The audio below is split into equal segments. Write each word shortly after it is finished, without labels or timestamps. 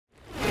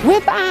We're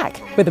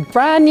back with a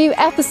brand new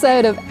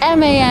episode of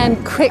MAN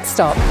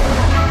QuickStop.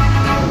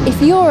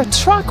 If you're a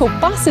truck or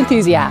bus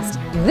enthusiast,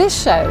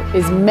 this show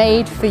is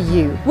made for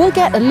you. We'll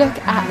get a look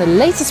at the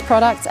latest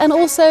products and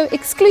also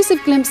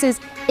exclusive glimpses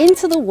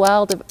into the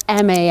world of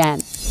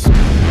MAN.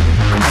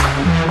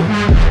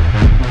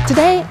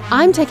 Today,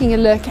 I'm taking a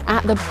look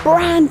at the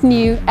brand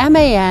new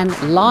MAN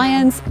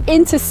Lions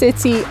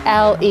Intercity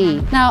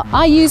LE. Now,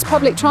 I use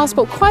public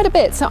transport quite a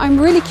bit, so I'm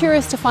really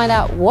curious to find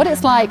out what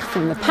it's like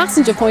from the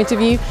passenger point of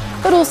view,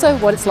 but also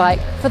what it's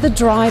like for the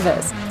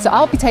drivers. So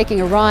I'll be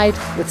taking a ride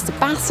with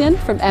Sebastian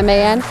from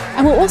MAN,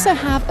 and we'll also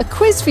have a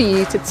quiz for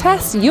you to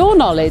test your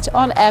knowledge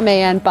on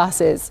MAN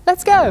buses.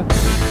 Let's go.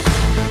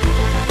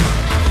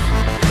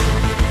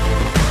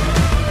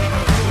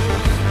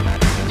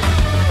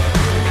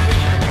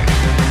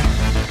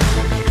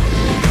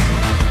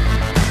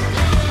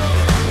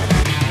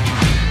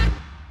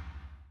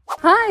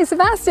 Hi,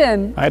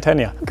 Sebastian. Hi,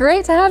 Tania.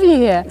 Great to have you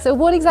here. So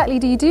what exactly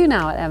do you do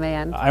now at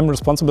MAN? I'm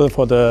responsible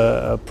for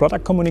the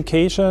product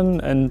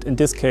communication, and in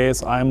this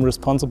case, I'm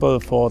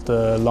responsible for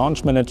the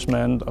launch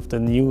management of the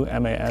new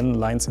MAN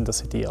Lions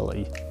Intercity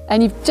LE.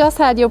 And you've just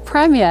had your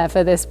premiere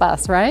for this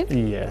bus, right?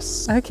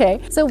 Yes.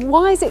 Okay, so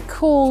why is it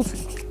called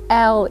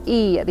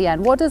LE at the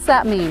end? What does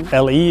that mean?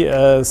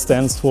 LE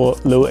stands for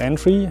low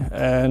entry,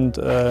 and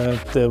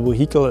the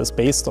vehicle is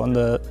based on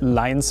the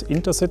Lions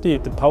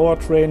Intercity, the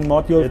powertrain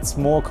module. It's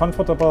more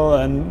comfortable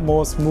and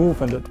more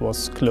smooth, and it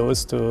was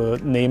close to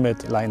name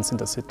it Lions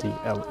Intercity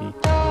LE.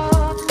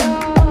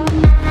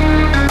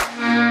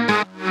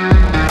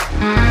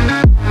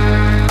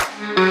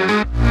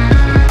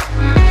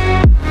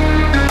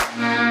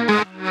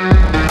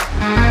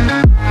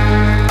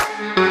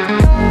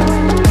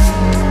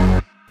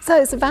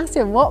 So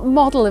Sebastian, what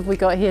model have we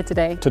got here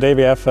today? Today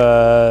we have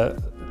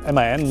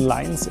MAN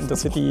Lions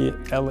Intercity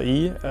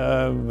LE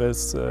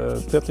with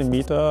 13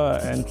 meter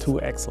and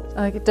 2 axle.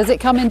 Okay. Does it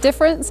come in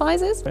different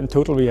sizes? In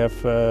total we have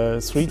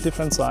 3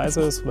 different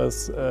sizes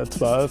with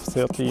 12,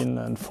 13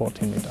 and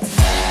 14 meter.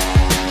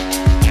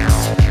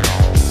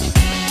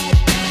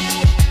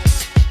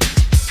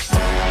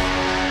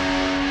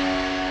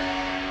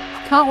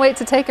 Can't wait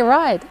to take a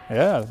ride.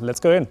 Yeah, let's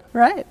go in.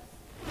 Right.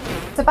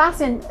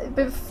 Sebastian,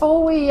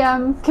 before we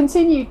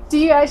continue, do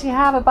you actually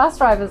have a bus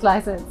driver's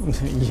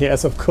license?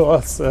 Yes, of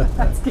course.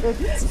 That's good.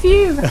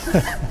 Phew.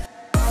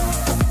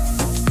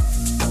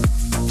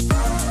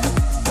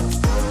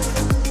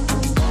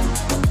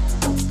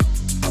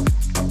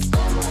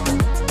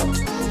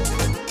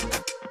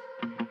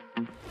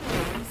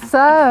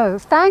 So,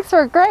 thanks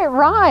for a great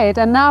ride.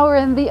 And now we're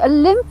in the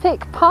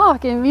Olympic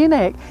Park in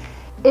Munich.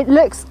 It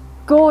looks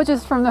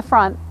gorgeous from the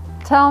front.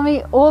 Tell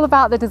me all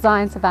about the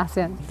design,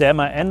 Sebastian. The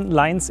MAN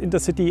Lions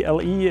Intercity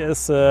LE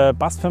is a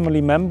bus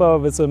family member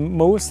with the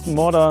most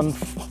modern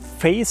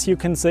face, you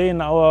can say, in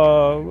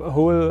our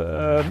whole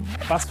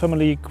bus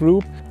family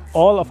group.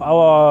 All of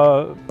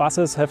our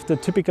buses have the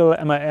typical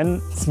MAN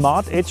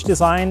Smart Edge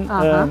design.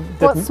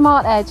 What's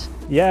Smart Edge?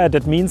 Yeah,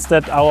 that means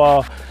that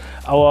our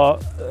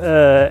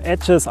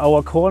edges,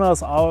 our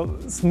corners are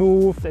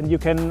smooth, and you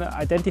can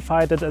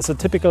identify that as a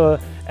typical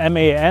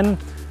MAN.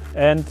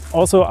 And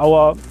also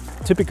our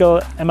typical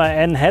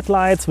MAN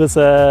headlights with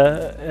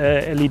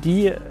a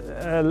LED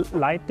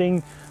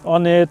lighting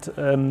on it.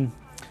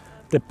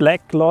 The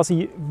black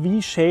glossy V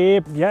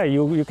shape, yeah,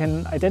 you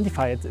can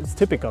identify it, it's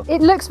typical.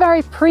 It looks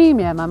very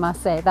premium, I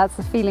must say. That's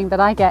the feeling that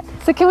I get.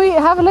 So can we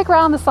have a look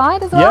around the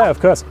side as well? Yeah, of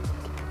course.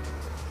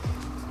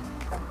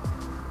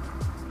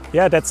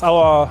 Yeah, that's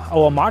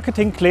our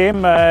marketing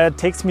claim.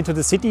 Takes me to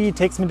the city,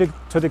 takes me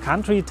to the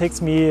country,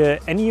 takes me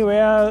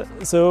anywhere.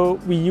 So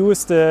we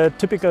use the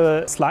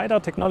typical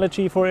slider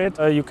technology for it.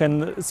 You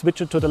can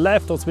switch it to the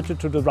left or switch it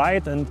to the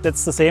right, and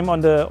that's the same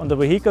on the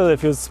vehicle.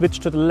 If you switch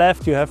to the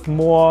left, you have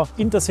more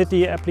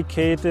intercity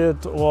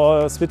applicated,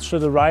 or switch to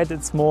the right,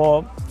 it's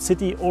more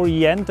city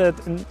oriented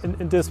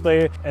in this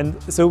way. And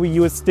so we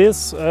use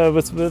this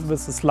with the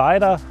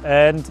slider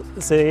and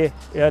say,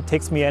 yeah, it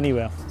takes me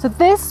anywhere. So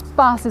this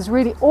bus is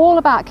really all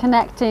about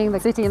connecting the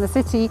city and the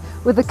city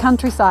with the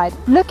countryside.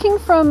 Looking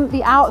from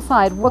the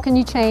outside, what can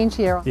you change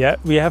here? Yeah,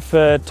 we have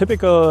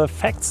typical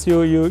facts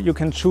you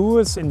can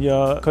choose in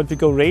your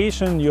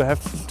configuration. You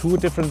have 2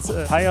 different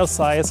tire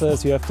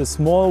sizes. You have the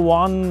small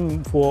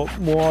one for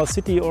more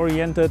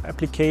city-oriented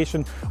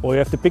application, or you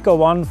have the bigger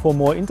one for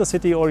more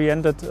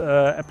intercity-oriented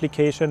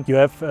application. You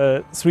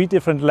have 3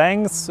 different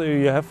lengths.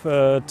 You have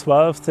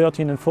 12,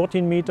 13 and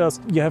 14 meters.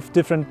 You have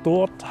different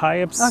door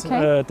types.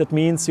 Okay. That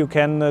means you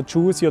can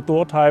choose your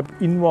door type: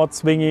 inward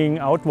swinging,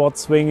 outward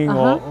swinging,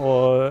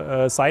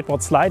 or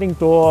sideward sliding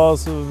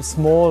doors,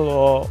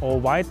 small or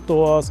wide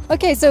doors.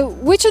 Okay, so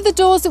which are the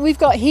doors that we've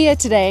got here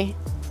today?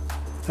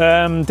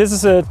 This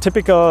is a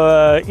typical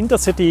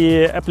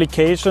intercity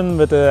application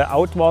with an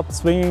outward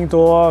swinging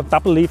door,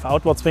 double leaf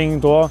outward swinging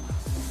door.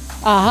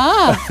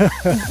 Aha!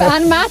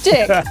 And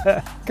magic!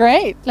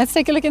 Great, let's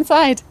take a look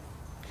inside.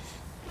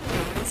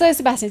 So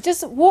Sebastian,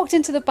 just walked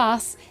into the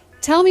bus.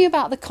 Tell me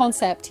about the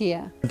concept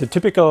here. The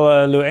typical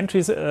low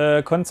entry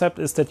concept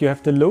is that you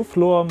have the low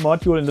floor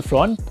module in the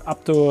front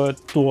up to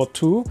door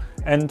 2,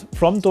 and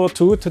from door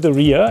 2 to the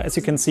rear, as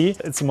you can see,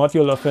 it's a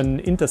module of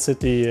an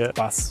Intercity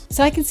bus.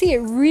 So I can see it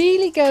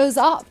really goes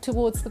up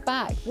towards the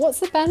back. What's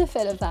the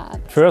benefit of that?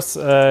 First,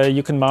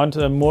 you can mount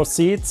more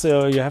seats,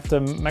 so you have the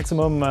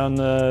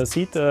maximum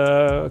seat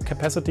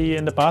capacity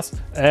in the bus.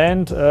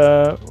 And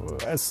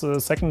as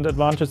a second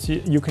advantage,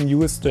 you can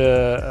use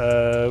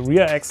the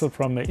rear axle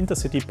from an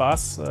Intercity bus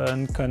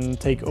and can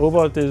take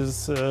over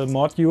this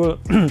module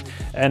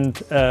and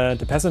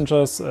the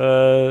passengers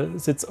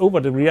sits over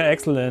the rear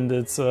axle, and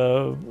it's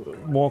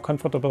more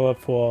comfortable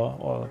for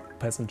all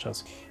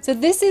passengers. So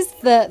this is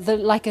the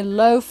like a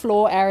low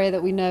floor area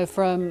that we know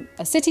from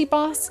a city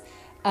bus.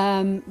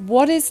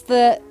 What is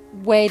the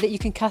way that you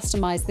can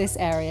customize this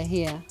area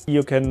here?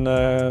 You can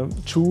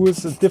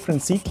choose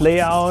different seat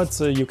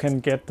layouts. You can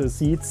get the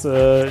seats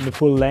in the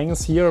full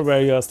length here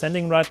where you are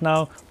standing right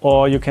now,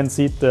 or you can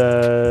seat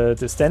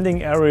the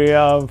standing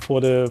area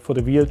for the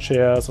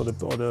wheelchairs or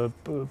the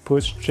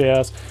push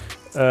chairs.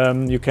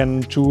 You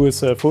can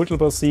choose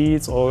foldable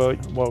seats or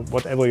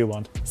whatever you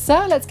want.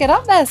 So let's get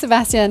up there,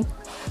 Sebastian.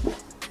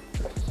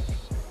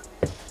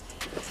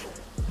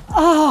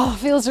 Oh,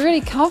 feels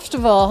really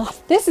comfortable.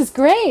 This is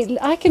great.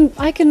 I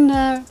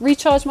can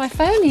recharge my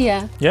phone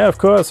here. Yeah, of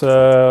course.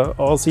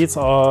 All seats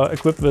are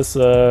equipped with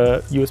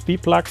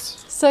USB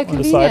plugs. So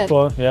convenient. On the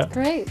sideboard. Yeah,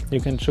 great. You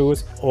can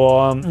choose,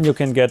 or you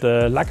can get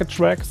luggage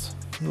racks.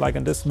 Like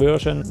in this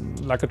version,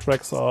 luggage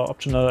racks are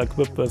optional,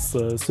 equipped with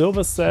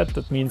silver set.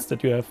 That means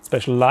that you have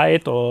special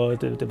light or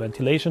the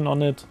ventilation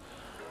on it.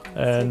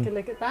 And take a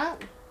look at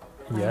that.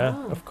 Yeah,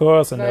 of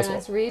course. And very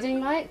nice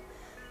reading light.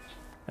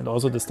 And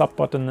also the stop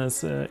button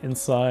is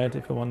inside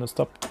if you want to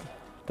stop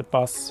the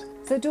bus.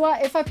 So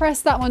if I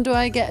press that one, do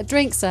I get a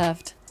drink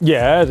served?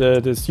 Yeah,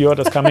 the steward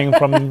is coming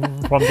from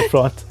the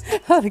front.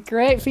 Oh, a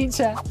great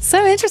feature.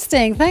 So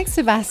interesting. Thanks,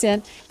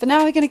 Sebastian. But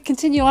now we're going to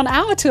continue on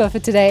our tour for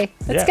today.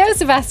 Let's go,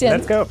 Sebastian.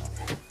 Let's go.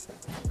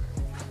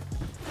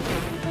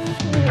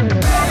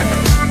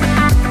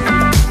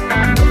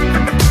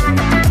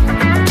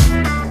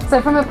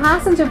 So from a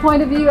passenger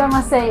point of view, I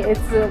must say it's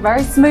a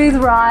very smooth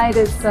ride.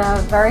 It's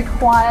very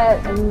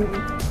quiet and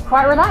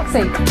quite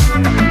relaxing.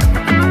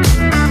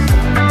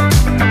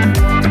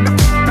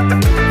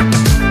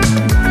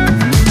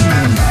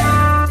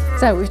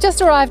 So we've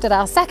just arrived at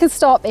our second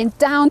stop in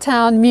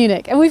downtown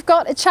Munich, and we've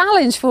got a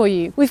challenge for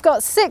you. We've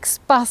got 6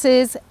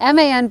 buses,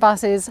 MAN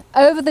buses,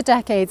 over the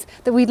decades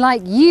that we'd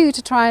like you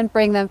to try and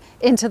bring them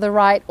into the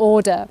right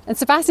order. And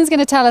Sebastian's going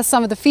to tell us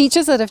some of the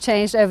features that have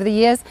changed over the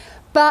years,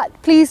 but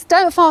please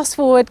don't fast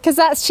forward because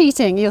that's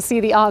cheating. You'll see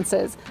the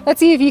answers. Let's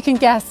see if you can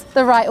guess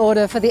the right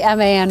order for the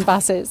MAN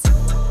buses.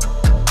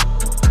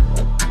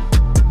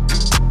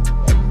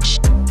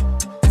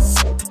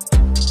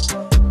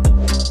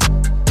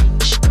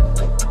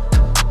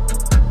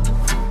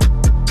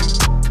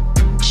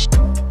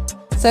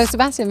 So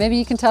Sebastian, maybe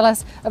you can tell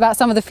us about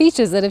some of the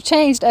features that have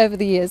changed over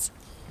the years.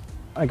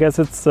 I guess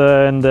it's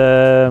in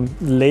the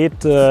late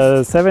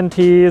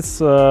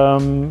 70s.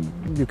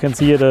 You can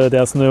see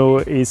there's no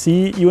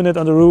AC unit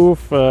on the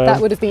roof.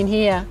 That would have been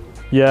here.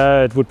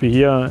 Yeah, it would be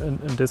here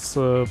in this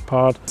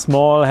part.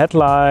 Small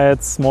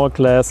headlights, small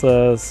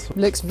glasses.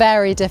 Looks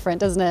very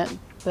different, doesn't it?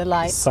 The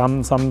lights.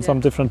 Some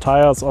different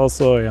tires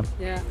also.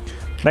 Yeah.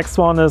 Next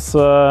one is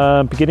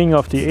beginning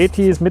of the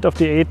 80s, mid of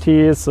the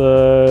 80s.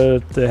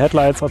 The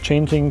headlights are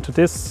changing to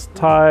this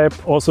type.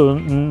 Also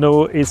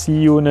no AC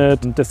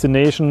unit.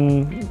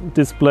 Destination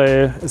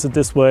display is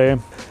this way.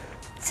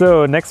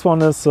 So next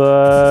one is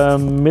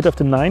mid of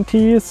the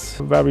 90s,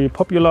 very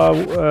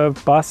popular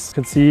bus. You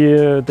can see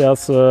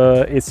there's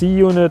a AC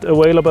unit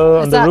available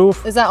on the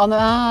roof. Is that on the,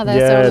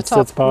 there's on the top,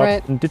 it's part.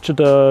 Right. And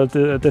digital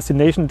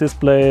destination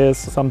displays,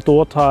 some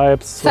door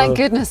types. Thank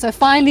goodness, so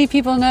finally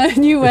people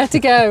knew where to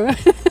go.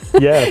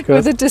 Yeah, of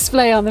course. With a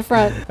display on the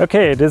front.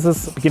 Okay, this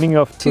is beginning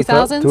of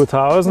 2000.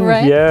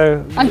 Right.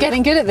 Yeah. I'm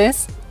getting good at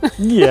this.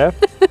 Yeah.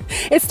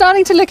 It's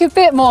starting to look a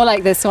bit more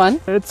like this one.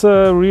 It's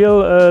a real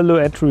low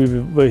entry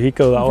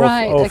vehicle,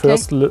 our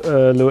first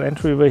low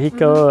entry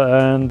vehicle,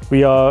 and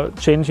we are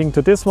changing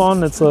to this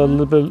one. It's a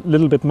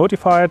little bit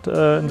modified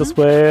in this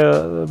way.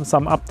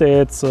 Some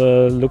updates,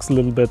 looks a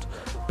little bit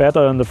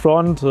better in the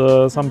front,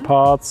 some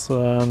parts.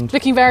 And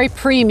looking very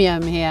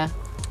premium here.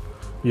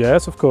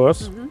 Yes, of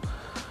course.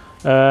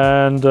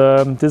 And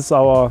this is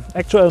our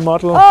actual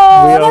model.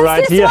 Oh, we are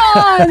right here.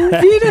 One.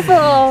 Beautiful.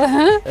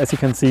 As you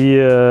can see,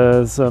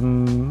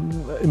 some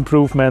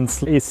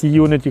improvements. AC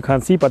unit you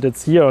can't see, but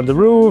it's here on the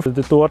roof.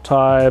 The door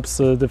types,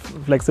 the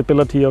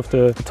flexibility of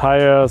the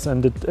tires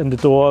and the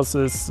doors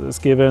is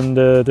given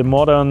the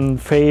modern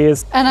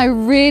face. And I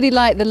really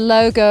like the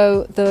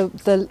logo,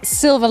 the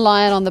silver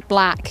lion on the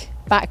black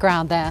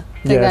background there.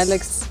 I think that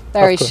looks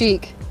very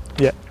chic.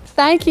 Yeah.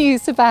 Thank you,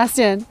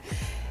 Sebastian.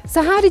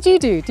 So how did you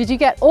do? Did you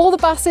get all the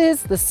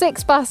buses, the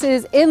 6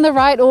 buses, in the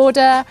right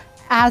order?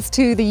 as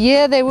to the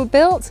year they were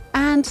built?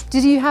 And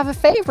did you have a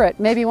favorite?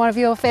 Maybe one of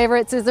your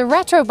favorites is a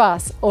retro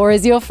bus, or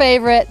is your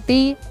favorite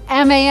the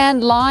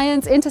MAN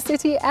Lions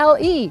Intercity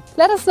LE?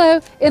 Let us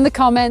know in the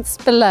comments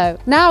below.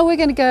 Now we're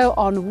going to go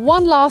on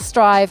one last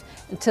drive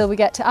until we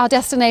get to our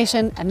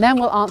destination, and then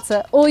we'll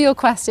answer all your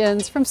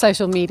questions from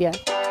social media.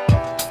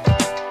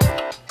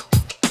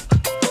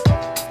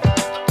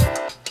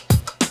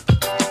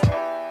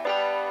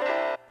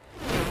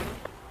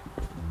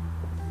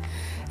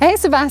 Hey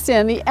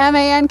Sebastian, the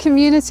MAN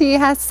community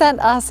has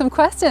sent us some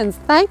questions.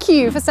 Thank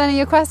you for sending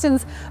your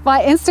questions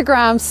via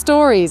Instagram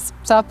stories.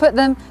 So I'll put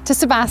them to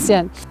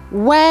Sebastian.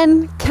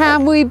 When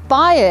can we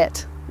buy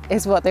it?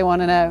 Is what they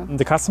want to know.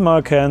 The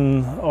customer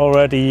can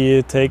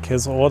already take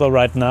his order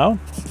right now,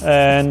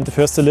 and the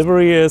first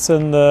delivery is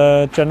in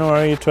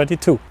January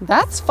 22.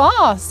 That's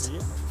fast.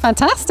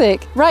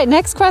 Fantastic. Right,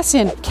 next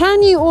question.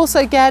 Can you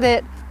also get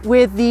it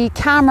with the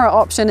camera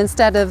option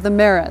instead of the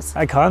mirrors?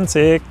 I can't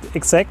say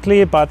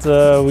exactly, but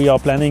we are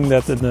planning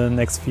that in the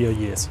next few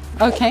years.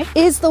 Okay.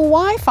 Is the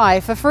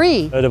Wi-Fi for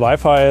free? The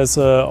Wi-Fi is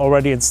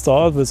already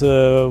installed with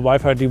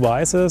Wi-Fi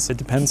devices. It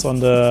depends on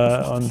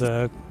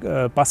the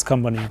bus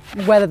company.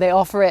 Whether they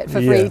offer it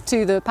for free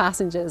to the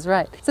passengers,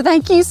 right. So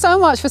thank you so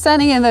much for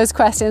sending in those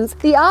questions.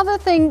 The other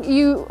thing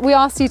we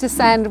asked you to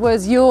send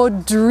was your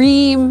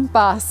dream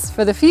bus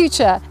for the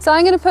future. So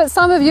I'm going to put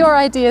some of your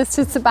ideas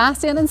to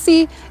Sebastian and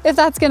see if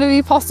that's going to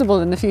be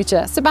possible in the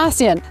future.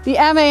 Sebastian, the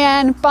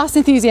MAN bus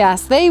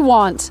enthusiasts, they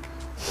want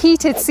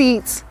heated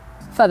seats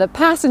for the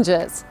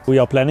passengers. We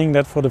are planning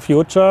that for the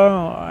future.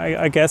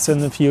 I guess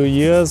in a few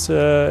years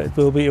it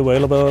will be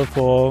available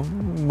for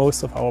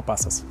most of our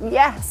buses.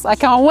 Yes, I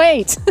can't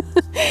wait.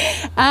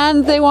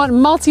 And they want a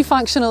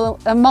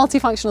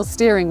multifunctional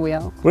steering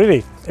wheel.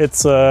 Really?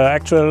 It's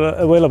actually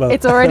available.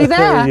 It's already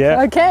there.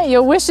 Yeah. Okay,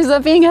 your wishes are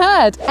being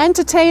heard.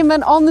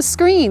 Entertainment on the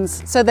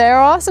screens. So there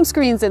are some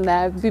screens in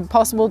there. Would it be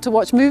possible to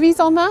watch movies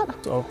on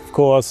that? Of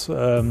course,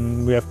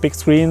 we have big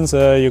screens.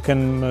 You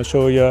can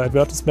show your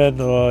advertisement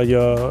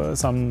or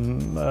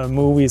some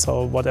movies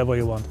or whatever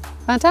you want.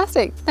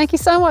 Fantastic. Thank you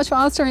so much for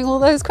answering all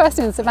those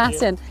questions,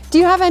 Sebastian. Do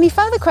you have any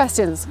further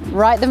questions?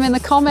 Write them in the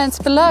comments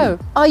below.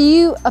 Are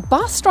you a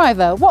bus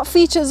driver? What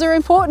features are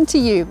important to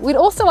you? We'd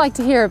also like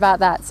to hear about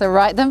that, so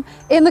write them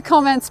in the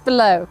comments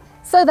below.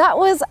 So that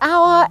was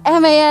our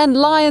MAN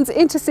Lions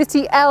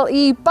Intercity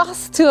LE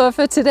bus tour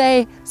for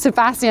today.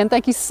 Sebastian,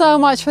 thank you so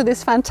much for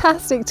this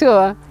fantastic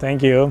tour.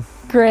 Thank you.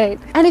 Great.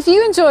 And if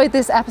you enjoyed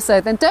this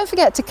episode, then don't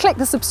forget to click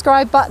the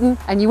subscribe button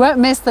and you won't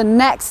miss the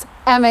next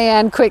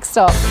MAN Quick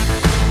Stop.